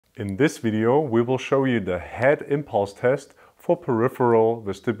In this video, we will show you the head impulse test for peripheral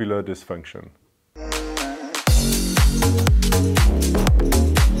vestibular dysfunction.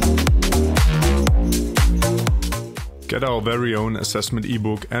 Get our very own assessment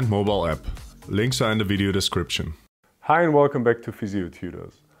ebook and mobile app. Links are in the video description. Hi and welcome back to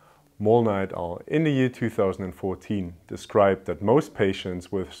Physiotutors. Molnar et al. In the year 2014 described that most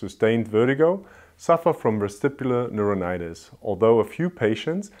patients with sustained vertigo suffer from vestibular neuronitis, although a few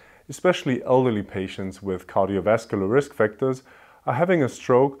patients, especially elderly patients with cardiovascular risk factors, are having a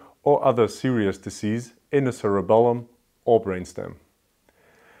stroke or other serious disease in the cerebellum or brainstem.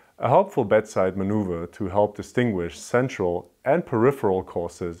 A helpful bedside maneuver to help distinguish central and peripheral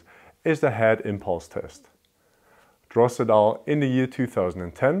causes is the head impulse test. Dross et al. In the year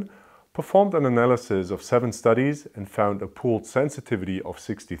 2010 performed an analysis of 7 studies and found a pooled sensitivity of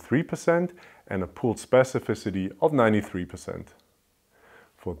 63% and a pooled specificity of 93%.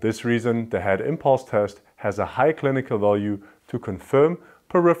 For this reason, the head impulse test has a high clinical value to confirm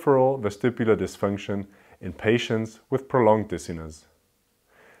peripheral vestibular dysfunction in patients with prolonged dizziness.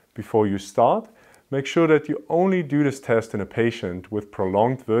 Before you start, make sure that you only do this test in a patient with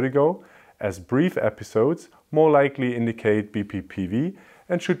prolonged vertigo, as brief episodes more likely indicate BPPV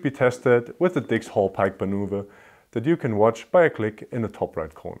and should be tested with the Dix-Hallpike maneuver that you can watch by a click in the top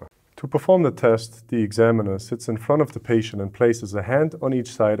right corner. To perform the test, the examiner sits in front of the patient and places a hand on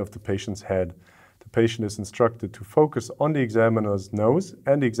each side of the patient's head. The patient is instructed to focus on the examiner's nose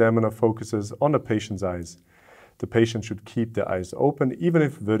and the examiner focuses on the patient's eyes. The patient should keep their eyes open even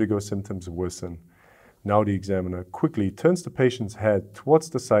if vertigo symptoms worsen. Now the examiner quickly turns the patient's head towards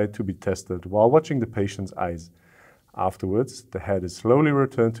the side to be tested while watching the patient's eyes. Afterwards, the head is slowly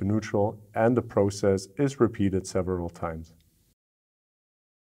returned to neutral and the process is repeated several times.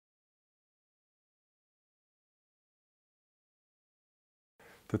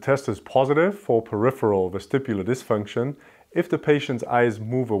 The test is positive for peripheral vestibular dysfunction if the patient's eyes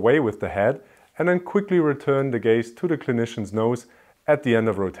move away with the head and then quickly return the gaze to the clinician's nose at the end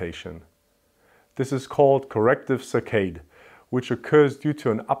of rotation. This is called corrective circuit, which occurs due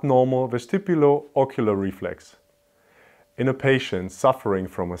to an abnormal vestibulo-ocular reflex. In a patient suffering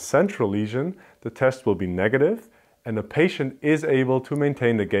from a central lesion, the test will be negative and the patient is able to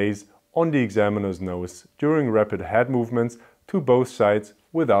maintain the gaze on the examiner's nose during rapid head movements to both sides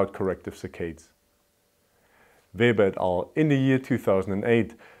without corrective circuits. Weber et al. In the year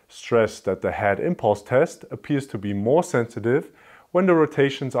 2008 stressed that the head impulse test appears to be more sensitive when the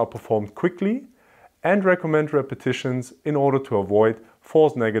rotations are performed quickly and recommend repetitions in order to avoid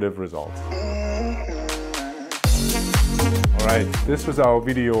false negative results. Alright, this was our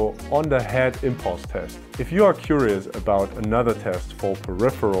video on the head impulse test. If you are curious about another test for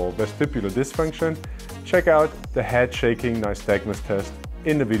peripheral vestibular dysfunction, check out the head shaking nystagmus test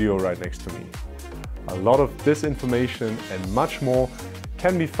in the video right next to me. A lot of this information and much more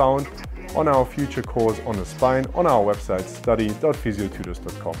can be found on our future course on the spine on our website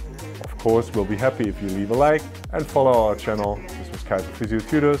study.physiotutors.com. Of course, we'll be happy if you leave a like and follow our channel. This was Kai for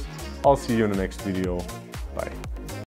Physiotutors. I'll see you in the next video. Bye.